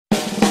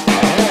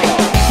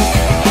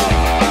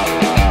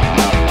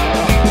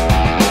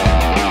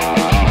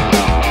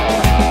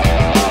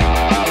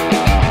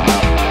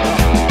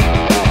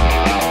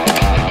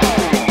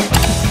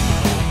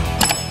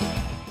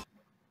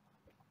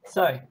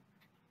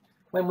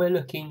when we're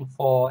looking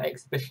for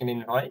exhibition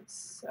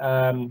invites,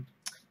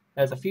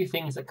 there's a few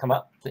things that come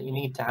up that you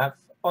need to have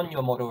on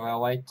your model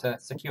railway to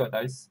secure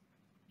those.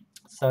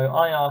 So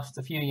I asked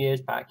a few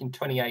years back in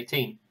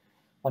 2018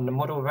 on the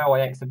model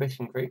railway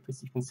exhibition group,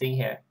 as you can see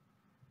here,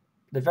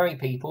 the very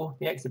people,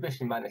 the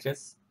exhibition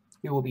managers,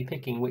 who will be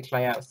picking which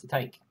layouts to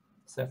take.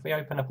 So if we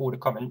open up all the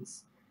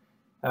comments,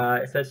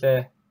 it says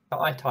that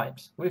I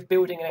typed, with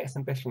building an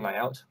exhibition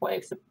layout,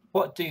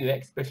 what do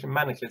exhibition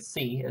managers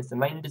see as the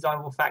main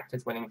desirable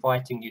factors when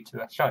inviting you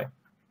to a show?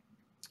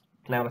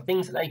 Now, the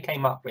things that they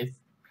came up with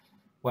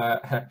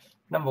were,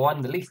 number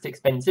one, the least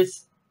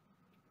expenses,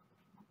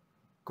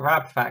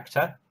 grab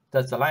factor,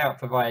 does the layout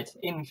provide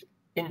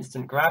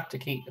instant grab to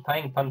keep the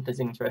paying punters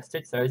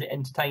interested, so is it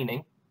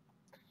entertaining?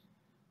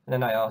 And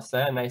then I asked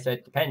there, and they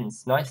said,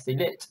 depends, nicely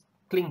lit,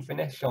 clean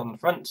finish on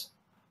front,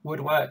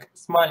 woodwork,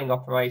 smiling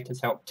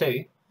operators help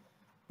too.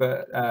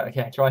 But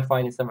yeah, try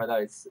finding some of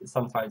those.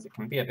 Sometimes it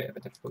can be a bit of a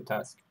difficult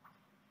task.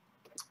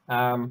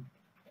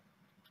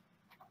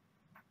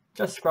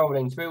 Just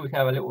scrolling through, we can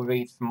have a little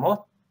read some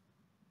more.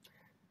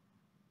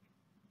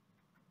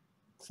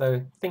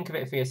 So think of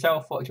it for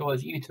yourself, what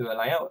draws you to a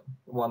layout?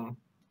 One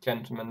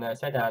gentleman there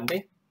said,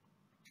 Andy.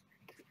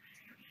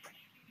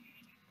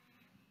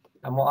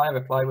 And what I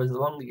replied was, the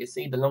longer you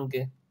see, the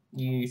longer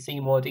you see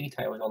more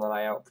details on the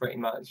layout, pretty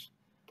much.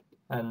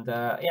 And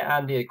yeah,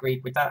 Andy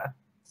agreed with that.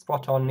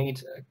 Spot on,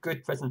 need a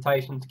good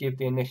presentation to give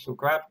the initial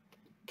grab.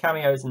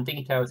 Cameos and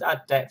details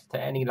add depth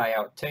to any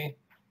layout too.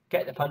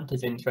 Get the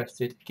punters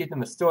interested, give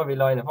them a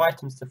storyline of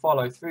items to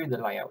follow through the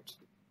layout.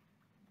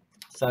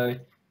 So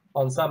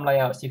on some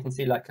layouts you can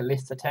see like a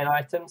list of 10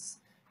 items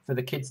for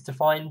the kids to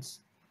find.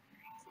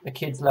 The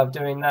kids love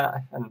doing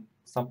that, and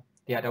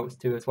the adults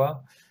too as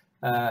well.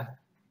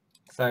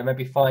 So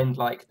maybe find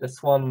like the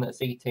swan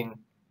that's eating,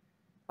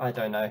 I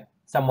don't know,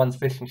 someone's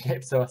fish and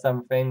chips or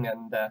something,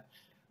 and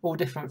all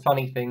different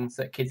funny things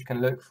that kids can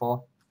look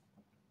for.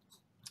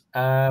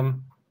 What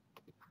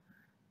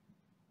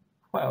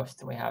else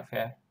do we have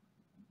here?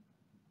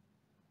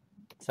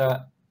 So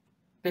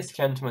this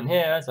gentleman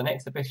here, as an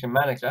exhibition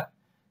manager,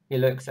 he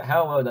looks at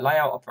how well the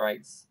layout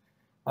operates.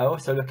 I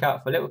also look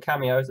out for little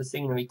cameos of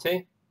scenery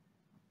too,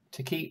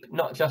 to keep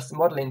not just the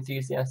model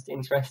enthusiasts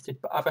interested,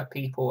 but other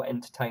people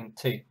entertained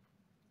too.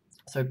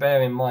 So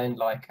bear in mind,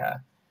 like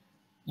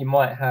you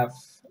might have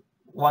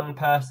one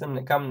person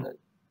that comes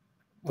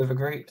with a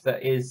group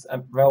that is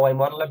a railway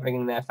modeler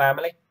bringing their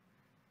family.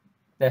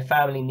 Their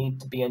family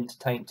need to be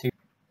entertained too.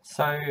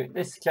 So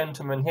this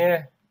gentleman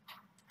here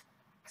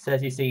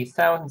says he sees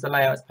thousands of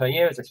layouts per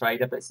year as a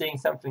trader, but seeing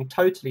something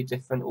totally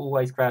different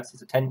always grabs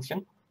his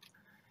attention.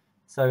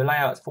 So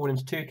layouts fall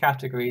into two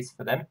categories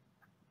for them.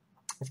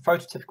 It's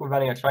prototypical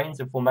running of trains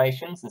and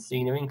formations and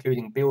scenery,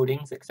 including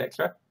buildings,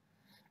 etc.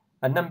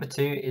 And number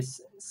two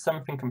is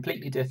something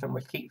completely different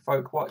which keeps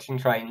folk watching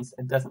trains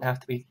and doesn't have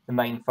to be the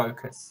main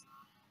focus.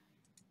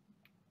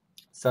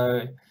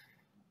 So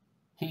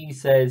he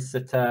says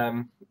that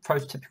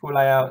prototypical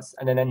layouts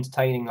and then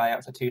entertaining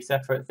layouts are two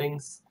separate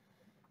things.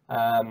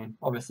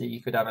 Obviously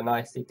you could have a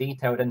nicely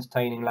detailed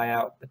entertaining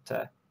layout,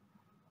 but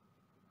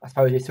I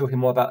suppose he's talking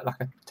more about like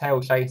a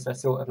tail chaser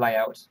sort of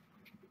layout.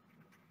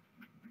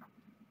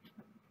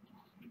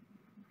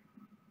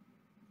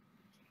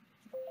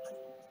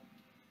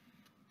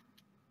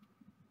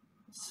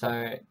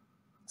 So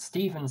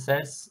Stephen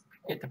says,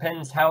 it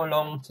depends how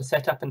long to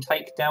set up and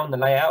take down the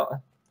layout,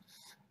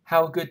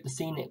 how good the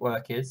scenic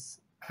work is,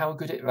 how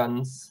good it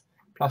runs,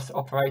 plus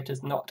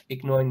operators not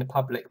ignoring the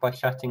public by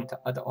chatting to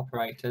other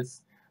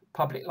operators.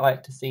 Public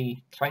like to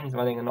see trains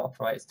running and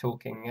operators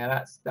talking.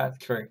 Yeah, that's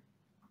true.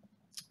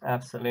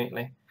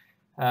 Absolutely.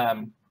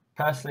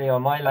 Personally,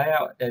 on my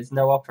layout, there's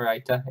no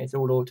operator. It's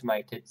all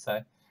automated,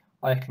 so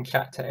I can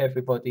chat to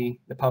everybody,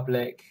 the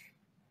public,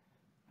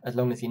 as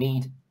long as you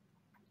need.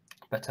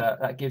 But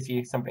that gives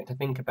you something to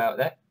think about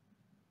there.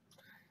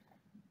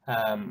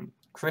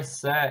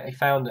 Chris he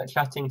found that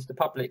chatting to the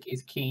public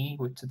is key,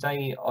 with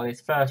today on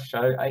his first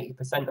show,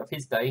 80% of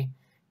his day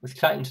was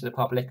chatting to the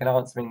public and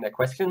answering their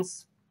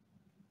questions.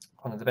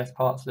 One of the best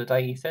parts of the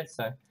day, he said,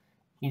 so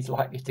he's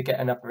likely to get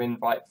another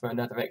invite for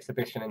another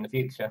exhibition in the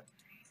future.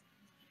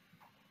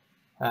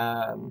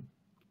 And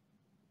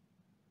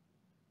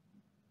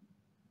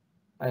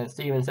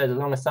Stephen says, as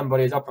long as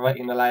somebody is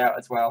operating the layout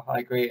as well, I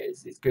agree,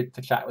 it's good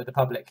to chat with the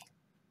public.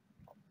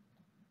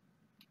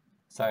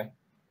 So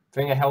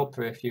bring a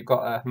helper if you've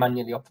got a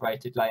manually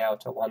operated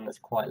layout or one that's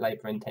quite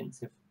labour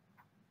intensive.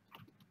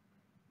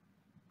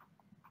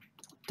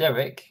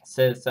 Derek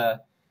says,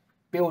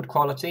 build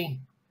quality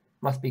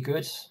must be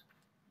good,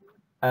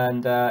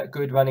 and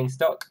good running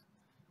stock.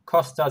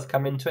 Cost does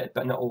come into it,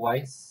 but not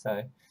always.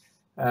 So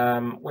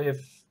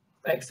with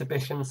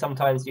exhibitions,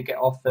 sometimes you get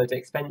offered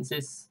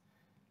expenses.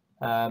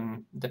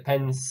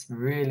 Depends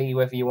really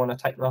whether you want to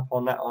take them up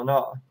on that or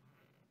not.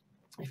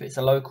 If it's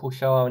a local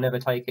show, I'll never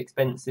take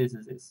expenses,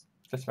 as it's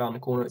just around the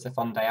corner. It's a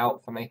fun day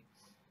out for me.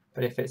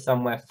 But if it's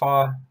somewhere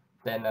far,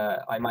 then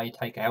I may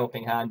take a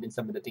helping hand in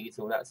some of the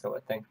diesel, that sort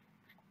of thing.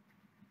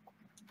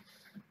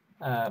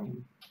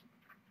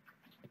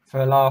 For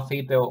a laugh,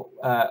 he built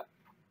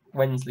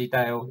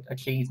Wensleydale a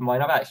cheese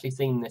mine. I've actually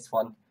seen this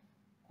one.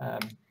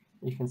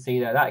 You can see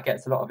there, that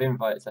gets a lot of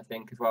invites, I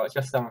think, as well. It's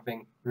just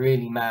something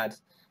really mad.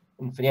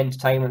 And for the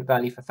entertainment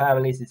value for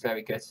families, it's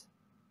very good.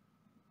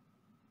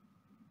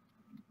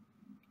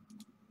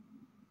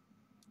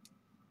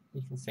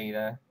 You can see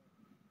there,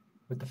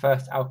 with the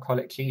first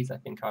alcoholic cheese, I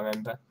think I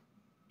remember.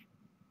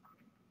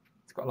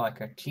 It's got like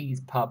a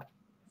cheese pub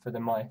for the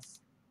mice.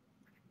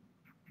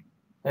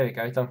 There we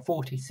go, it's done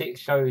 46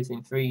 shows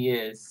in 3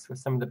 years with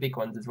some of the big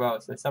ones as well.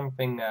 So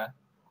something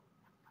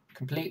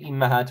completely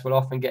mad will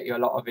often get you a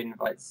lot of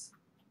invites.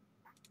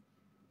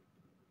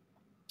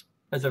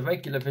 As a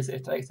regular visitor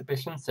to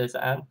exhibitions, says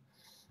Anne,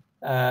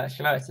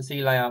 she likes to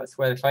see layouts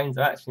where the trains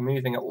are actually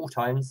moving at all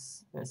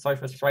times. It's so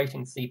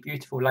frustrating to see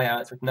beautiful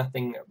layouts with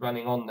nothing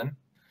running on them.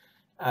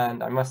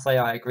 And I must say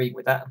I agree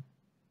with that.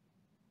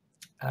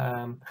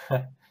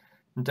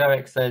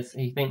 Derek says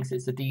he thinks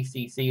it's the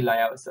DCC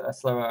layouts that are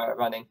slower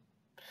running.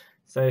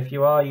 So if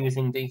you are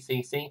using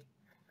DCC,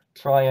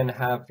 try and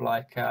have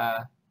like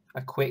a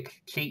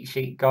quick cheat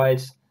sheet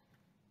guide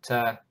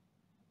to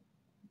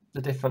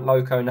the different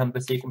loco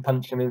numbers so you can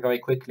punch them in very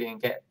quickly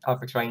and get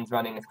other trains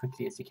running as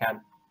quickly as you can.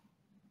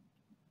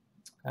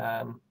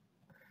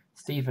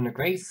 Stephen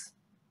agrees.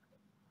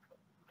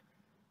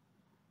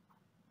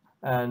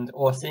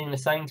 Or seeing the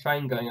same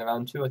train going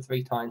around 2 or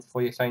 3 times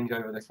before you change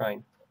over the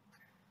train.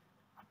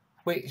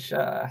 Which,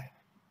 yeah,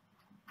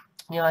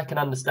 I can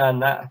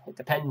understand that. It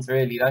depends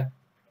really though.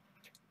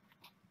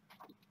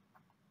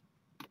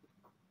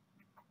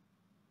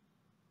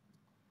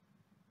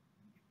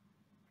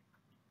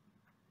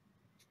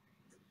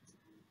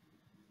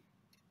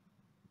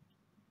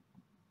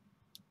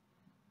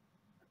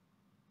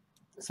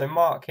 So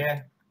Mark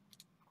here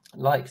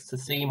likes to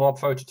see more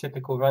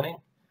prototypical running.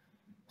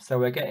 So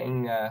we're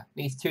getting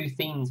these 2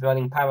 themes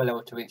running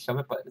parallel to each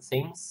other, but it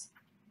seems.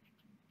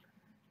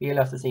 You'll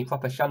have to see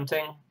proper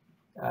shunting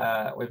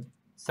with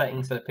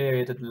settings for the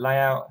period of the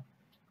layout,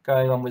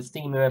 going on with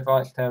steamer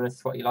branch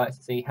terminus, what he likes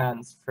to see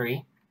hands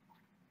free.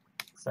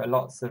 So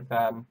lots of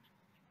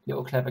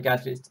little clever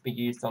gadgets to be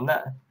used on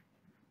that.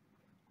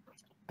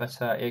 But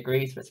he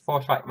agrees that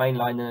 4-track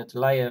mainline and a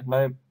delay of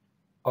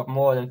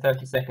more than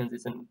 30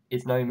 seconds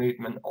is no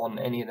movement on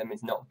any of them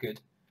is not good.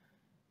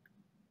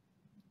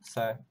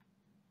 So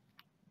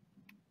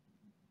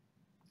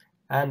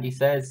Andy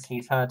says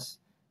he's had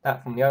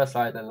that from the other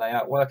side of the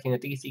layout. Working a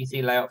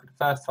DCC layout for the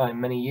first time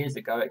many years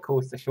ago, it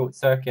caused a short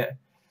circuit,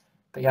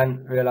 but he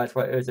hadn't realised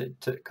what it was. It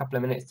took a couple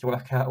of minutes to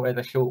work out where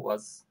the short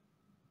was.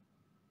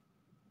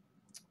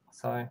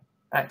 So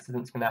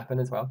accidents can happen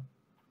as well.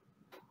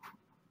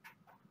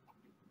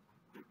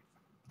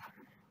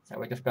 So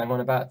we're just going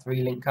on about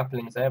 3-link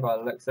couplings there by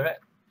the looks of it.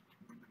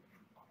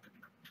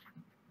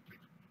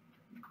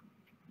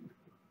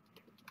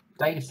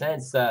 Dave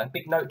says,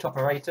 big note to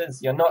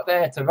operators, you're not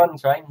there to run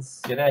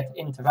trains, you're there to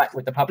interact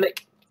with the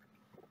public.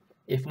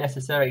 If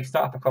necessary,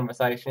 start up a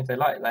conversation. If they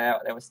like the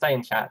layout, they will stay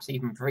in chat,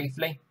 even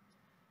briefly.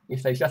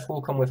 If they just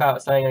walk on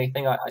without saying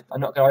anything, I'm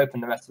not going to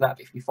open the rest of that.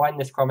 But if you find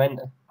this comment,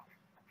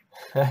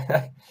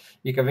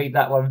 you can read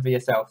that one for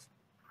yourself.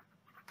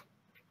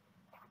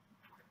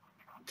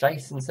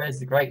 Jason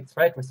says, a great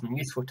thread with some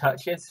useful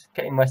touches.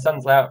 Getting my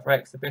son's layout for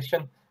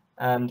exhibition,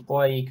 and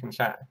boy, you can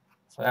chat.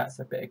 So that's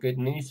a bit of good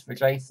news for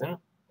Jason.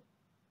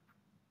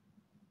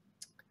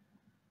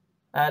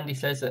 And he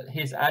says that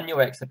his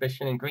annual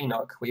exhibition in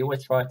Greenock, we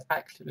always try to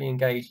actively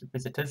engage the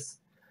visitors.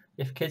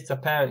 If kids or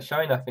parents show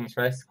enough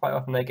interest, quite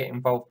often they get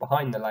involved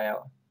behind the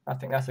layout. I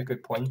think that's a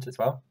good point as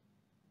well.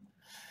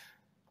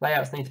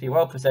 Layouts need to be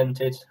well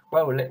presented,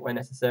 well lit where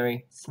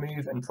necessary,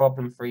 smooth and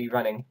problem-free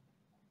running.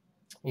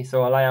 He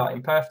saw a layout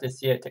in Perth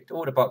this year, ticked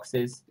all the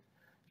boxes,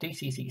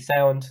 DCC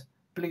sound,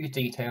 blue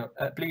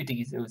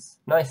diesels,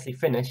 nicely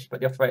finished, but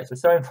the operators were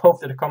so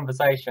involved in the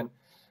conversation,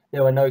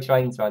 there were no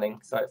trains running,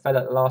 so it fell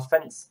at the last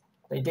fence.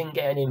 They didn't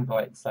get an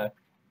invite, so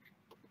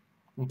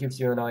it gives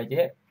you an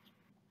idea.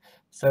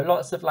 So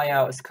lots of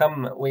layouts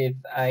come with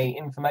an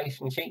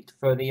information sheet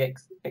for the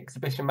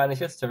exhibition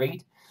managers to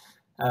read,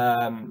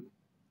 and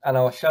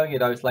I'll show you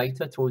those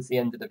later towards the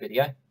end of the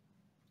video.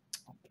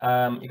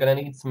 You're going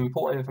to need some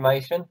important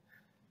information.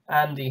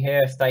 Andy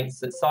here states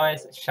that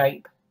size,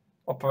 shape,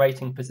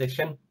 operating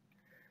position,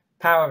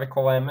 power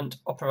requirement,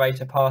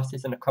 operator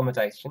passes and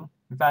accommodation,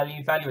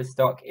 value is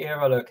stock,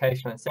 era,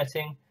 location and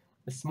setting,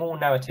 a small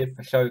narrative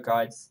for show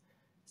guides.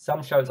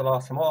 Some shows will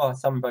last for more,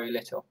 some very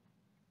little.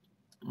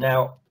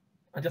 Now,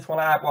 I just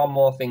want to add one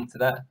more thing to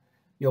that.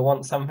 You'll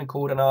want something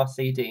called an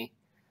RCD.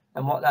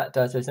 And what that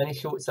does is any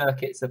short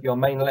circuits of your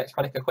main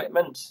electronic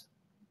equipment,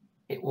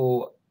 it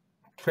will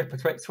trip a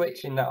trip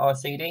switch in that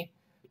RCD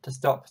to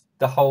stop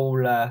the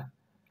whole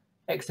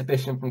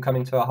exhibition from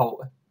coming to a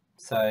halt.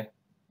 So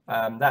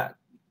that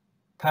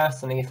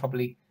personally is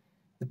probably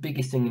the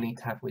biggest thing you need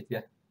to have with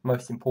you,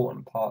 most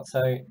important part.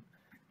 So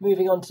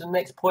moving on to the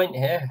next point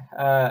here,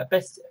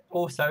 best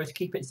also to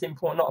keep it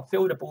simple and not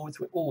fill the boards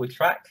with all with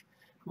track,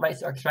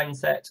 makes it a train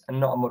set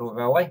and not a model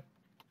railway.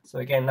 So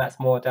again, that's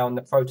more down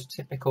the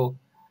prototypical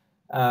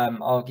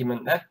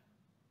argument there.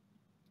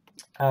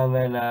 And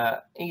then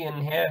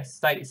Ian here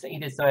states that he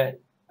did something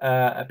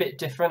a bit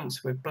different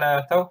with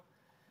Blairthal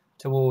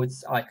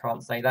towards, I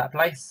can't say that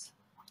place,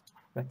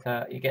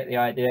 but you get the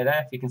idea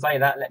there. If you can say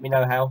that, let me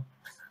know how.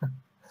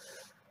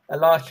 A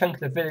large chunk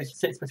of the village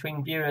sits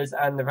between viewers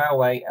and the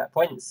railway at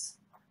points,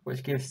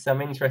 which gives some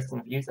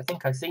interesting views. I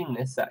think I've seen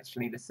this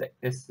actually,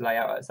 this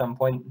layout at some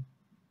point.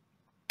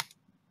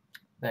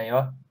 There you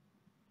are.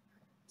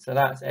 So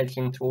that's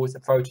edging towards the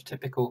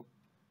prototypical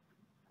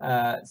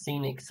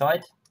scenic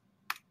side.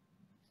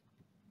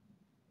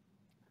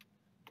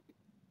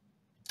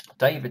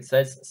 David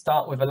says,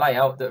 start with a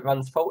layout that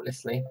runs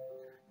faultlessly,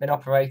 then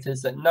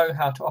operators that know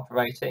how to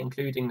operate it,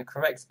 including the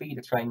correct speed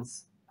of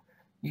trains.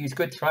 Use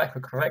good track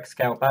with correct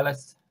scale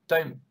ballast.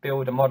 Don't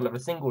build a model of a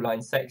single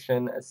line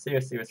section, as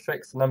seriously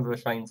restricts the number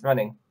of trains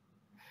running.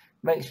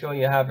 Make sure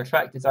you have a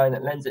track design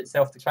that lends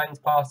itself to trains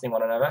passing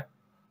one another,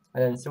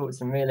 and then sort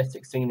some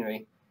realistic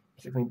scenery.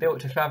 If it can be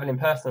built to travel in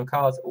personal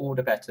cars, all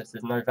the better, so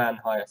there's no van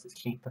hire, so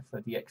it's cheaper for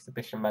the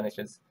exhibition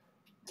managers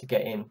to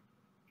get in.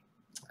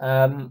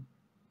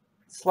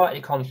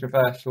 Slightly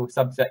controversial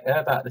subject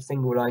there about the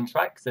single line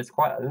tracks. There's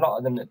quite a lot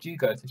of them that do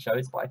go to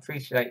shows, but I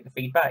appreciate the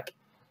feedback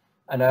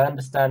and I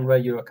understand where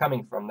you are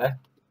coming from there.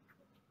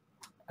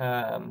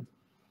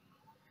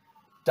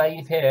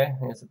 Dave here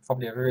is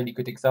probably a really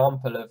good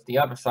example of the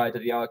other side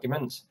of the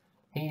argument.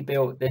 He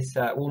built this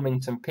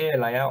Wilmington Pier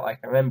layout. I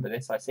can remember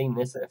this, I've seen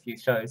this at a few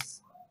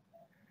shows.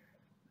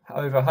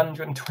 Over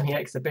 120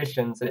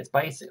 exhibitions, and it's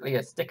basically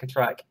a sticker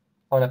track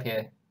on a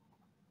pier.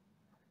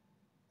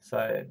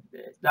 So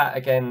that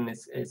again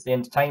is the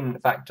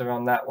entertainment factor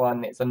on that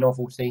one. It's a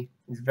novelty.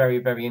 It's very,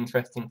 very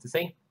interesting to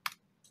see.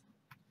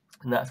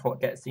 And that's what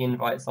gets the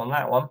invites on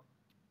that one.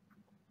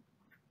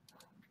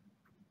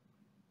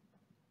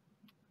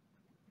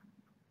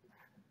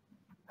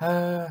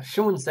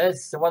 Sean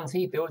says the ones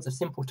he builds are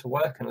simple to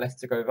work and less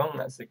to go wrong.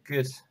 That's a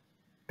good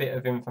bit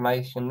of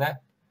information there.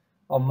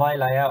 On my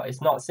layout,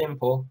 it's not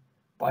simple,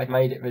 but I've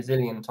made it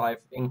resilient.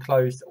 I've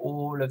enclosed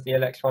all of the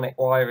electronic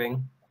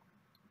wiring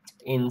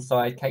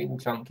inside cable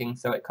trunking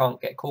so it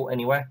can't get caught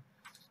anywhere,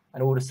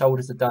 and all the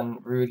solders are done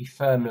really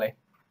firmly.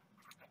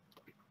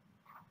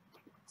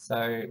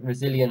 So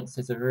resilience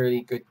is a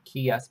really good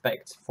key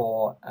aspect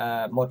for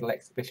model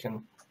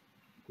exhibition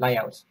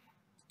layout.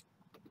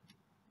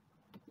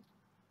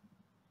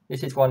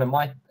 This is one of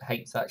my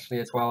hates actually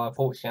as well.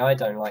 Unfortunately, I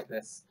don't like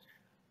this.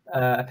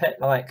 A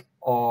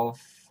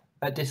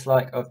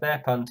dislike of their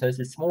punters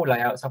is small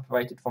layouts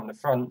operated from the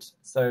front,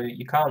 so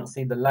you can't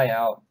see the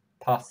layout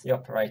past the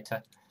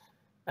operator.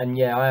 And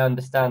yeah, I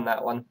understand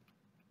that one.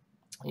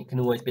 It can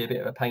always be a bit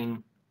of a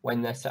pain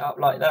when they're set up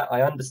like that.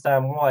 I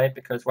understand why,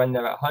 because when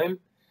they're at home,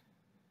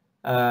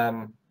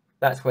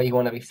 that's where you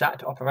want to be sat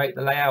to operate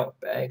the layout,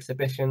 but at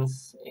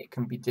exhibitions, it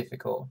can be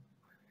difficult.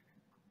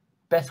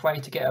 Best way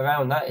to get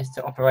around that is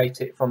to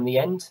operate it from the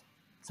end,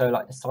 so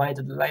like the side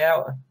of the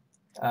layout.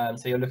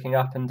 So you're looking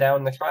up and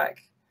down the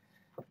track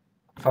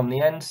from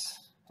the end.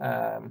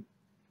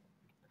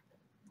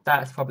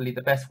 That's probably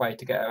the best way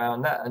to get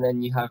around that, and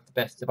then you have the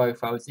best of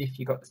both worlds if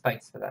you've got the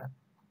space for that.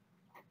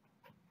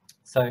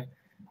 So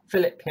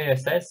Philip here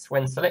says,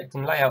 when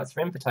selecting layouts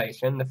for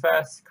invitation, the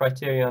first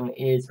criterion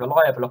is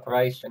reliable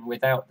operation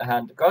without the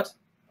hand of God.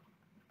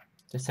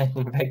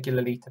 Descending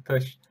regularly to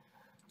push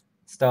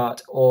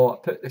start or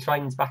put the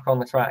trains back on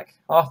the track.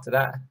 After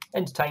that,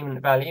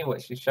 entertainment value,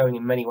 which is shown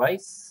in many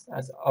ways,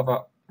 as other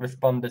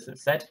responders have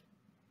said.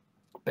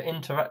 But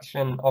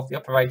interaction of the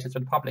operators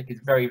with the public is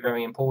very,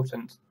 very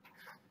important.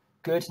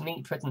 Good,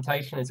 neat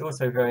presentation is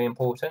also very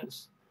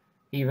important.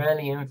 He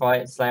rarely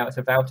invites layouts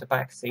without a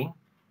back scene,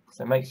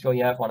 so make sure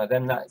you have one of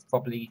them. That's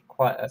probably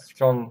quite a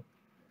strong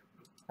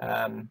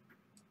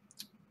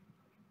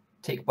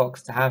tick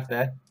box to have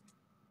there.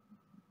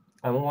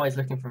 I'm always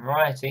looking for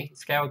variety,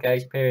 scale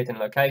gauge, period and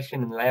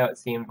location, and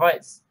layouts he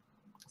invites.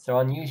 So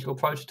unusual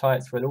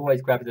prototypes will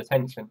always grab his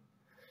attention.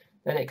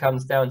 Then it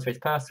comes down to his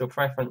personal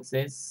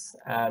preferences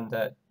and,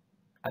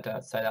 I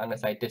don't say that, I'm going to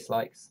say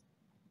dislikes.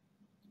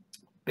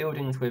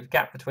 Buildings with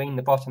gap between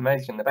the bottom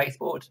edge and the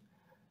baseboard.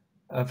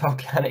 A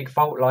volcanic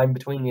fault line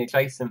between the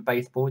adjacent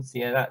baseboards.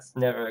 Yeah, that's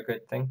never a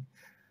good thing.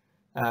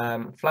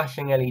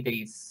 Flashing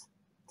LEDs.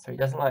 So he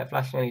doesn't like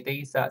flashing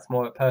LEDs. That's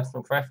more a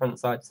personal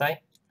preference, I'd say.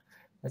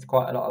 There's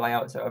quite a lot of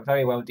layouts that are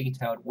very well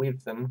detailed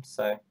with them,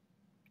 so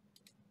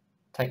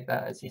take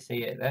that as you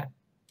see it there.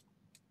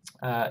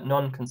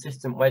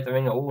 Non-consistent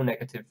weathering are all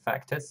negative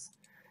factors.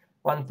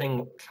 One thing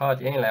which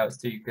hardly any layouts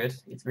do good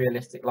is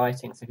realistic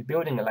lighting. So if you're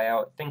building a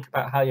layout, think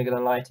about how you're going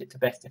to light it to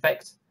best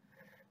effect.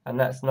 And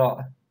that's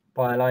not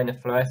by a line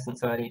of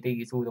fluorescence or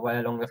LEDs all the way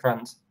along the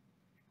front.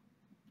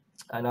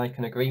 And I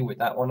can agree with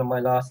that. One of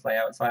my last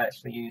layouts, I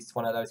actually used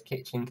one of those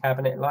kitchen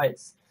cabinet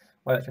lights,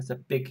 where it's just a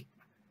big,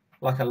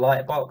 like a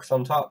light box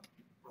on top.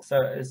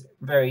 So it was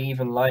very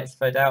even light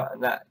spread out,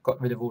 and that got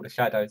rid of all the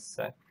shadows.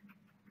 So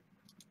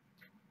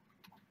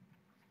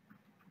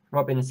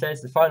Robin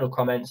says the final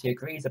comment, he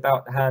agrees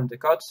about the hand of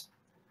God.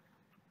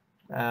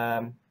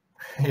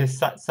 He was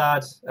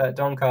sad at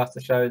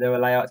Doncaster show, there were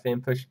layouts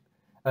being pushed,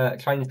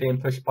 trains being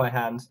pushed by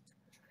hand.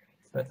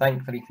 but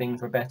thankfully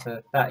things were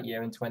better that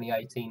year in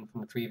 2018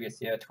 from the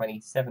previous year,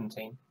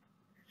 2017.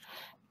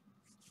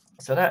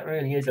 So that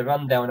really is a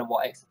rundown of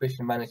what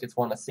exhibition managers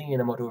want to see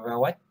in a model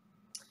railway.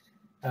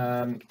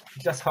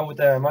 Just hold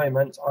there a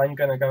moment, I'm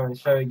going to go and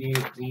show you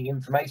the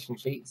information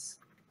sheets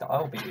that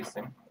I'll be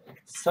using.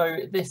 So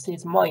this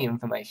is my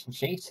information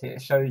sheet.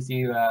 It shows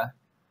you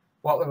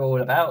what we're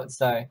all about.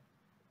 So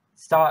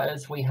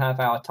starters, we have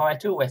our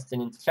title,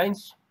 Western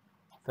Interchange.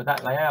 For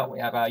that layout, we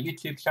have our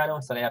YouTube channel,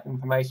 so they have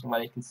information where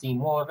they can see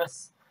more of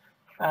us,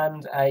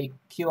 and a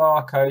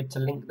QR code to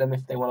link them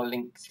if they want to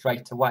link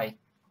straight away.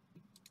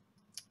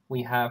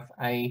 We have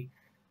a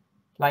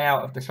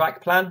layout of the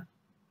track plan,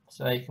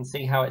 so you can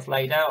see how it's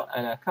laid out,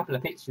 and a couple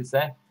of pictures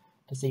there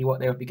to see what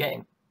they'll be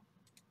getting.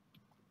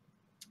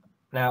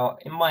 Now,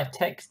 in my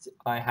text,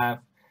 I have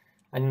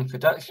an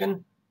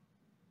introduction,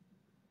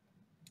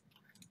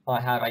 I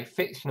have a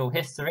fictional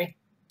history,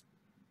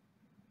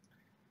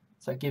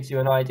 so it gives you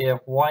an idea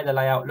of why the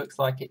layout looks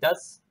like it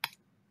does.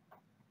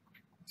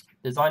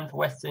 Design for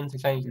Western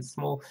Interchange is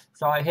small,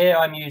 so here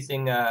I'm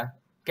using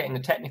getting the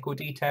technical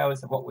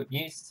details of what we've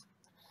used,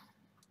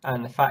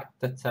 and the fact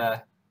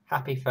that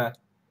happy for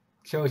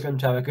children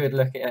to have a good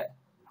look at it.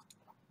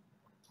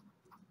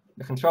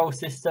 The control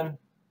system,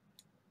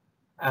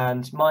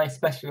 and my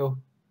special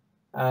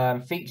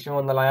feature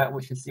on the layout,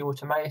 which is the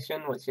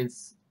automation, which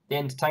is the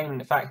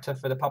entertainment factor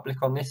for the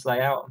public on this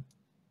layout.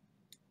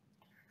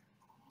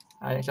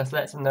 And it just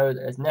lets them know that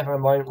there's never a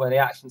moment where the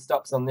action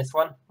stops on this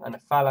one, and a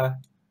Faller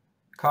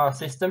car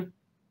system.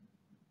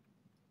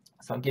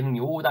 So I'm giving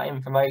you all that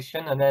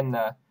information, and then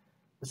the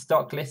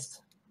stock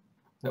list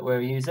that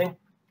we're using,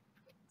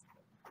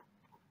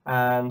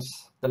 and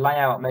the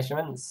layout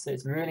measurements.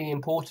 It's really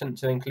important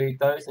to include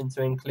those, and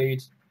to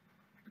include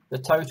the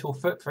total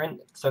footprint,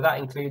 so that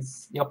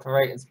includes the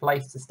operator's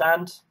place to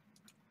stand,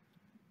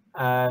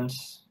 and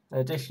an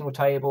additional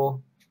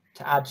table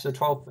to add to the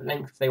 12-foot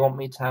length if they want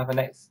me to have an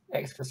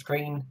extra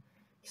screen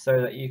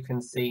so that you can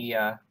see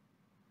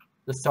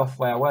the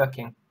software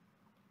working.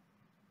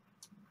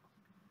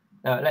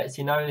 Now it lets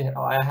you know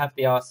I have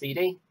the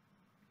RCD,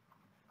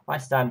 I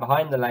stand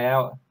behind the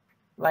layout,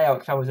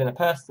 layout travels in a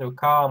personal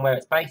car and where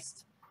it's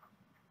based,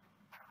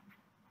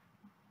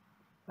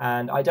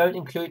 and I don't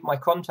include my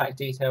contact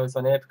details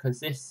on here because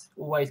this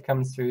always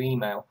comes through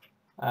email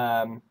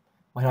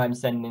when I'm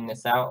sending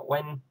this out.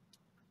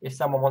 If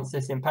someone wants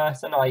this in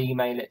person, I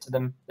email it to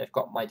them, they've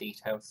got my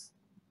details.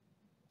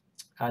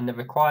 And the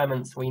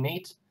requirements we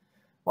need: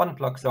 one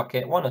plug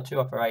socket, 1 or 2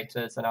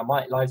 operators, and I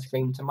might live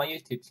stream to my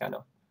YouTube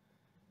channel.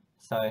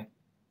 So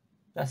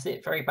that's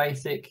it, very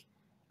basic,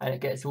 and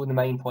it gets all the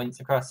main points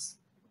across.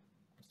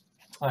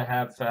 I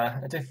have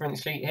a different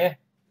sheet here.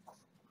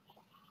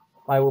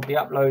 I will be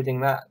uploading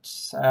that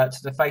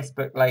to the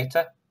Facebook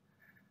later,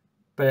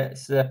 but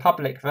it's the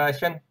public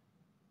version.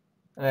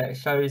 It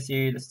shows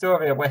you the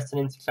story of Western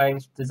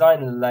Interchange,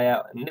 design of the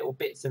layout, and little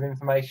bits of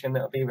information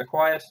that will be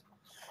required,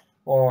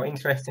 or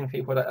interesting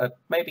people that are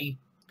maybe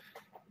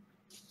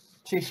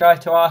too shy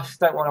to ask,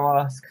 don't want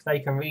to ask. They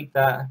can read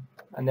that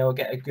and they'll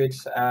get a good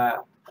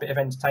bit of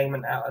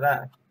entertainment out of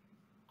that,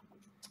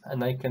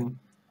 and they can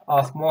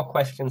ask more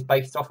questions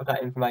based off of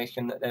that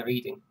information that they're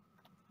reading.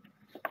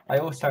 I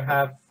also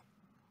have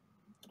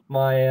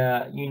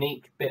my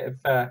unique bit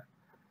of the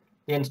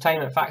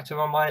entertainment factor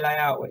on my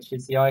layout, which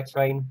is the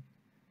iTrain,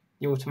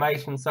 the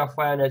automation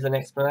software, and there's an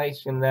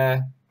explanation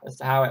there as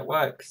to how it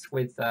works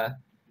with the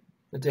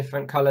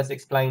different colours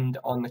explained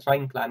on the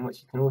train plan, which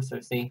you can also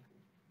see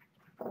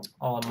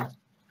on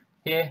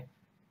here: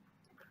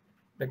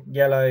 the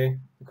yellow,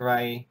 the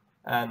grey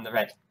and the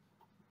red.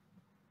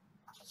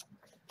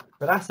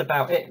 But that's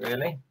about it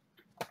really.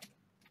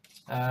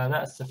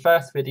 That's the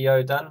first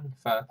video done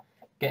for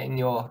getting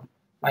your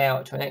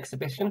layout to an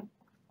exhibition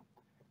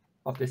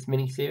of this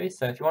mini-series.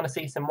 So if you want to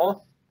see some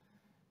more,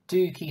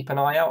 do keep an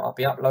eye out. I'll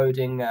be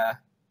uploading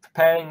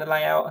preparing the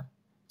layout,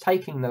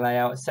 taking the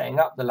layout, setting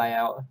up the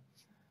layout,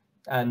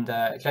 and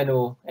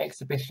general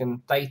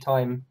exhibition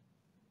daytime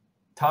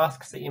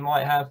tasks that you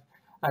might have,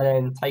 and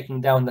then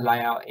taking down the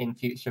layout in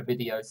future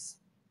videos.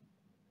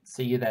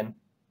 See you then.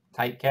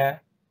 Take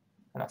care,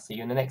 and I'll see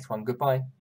you in the next one. Goodbye.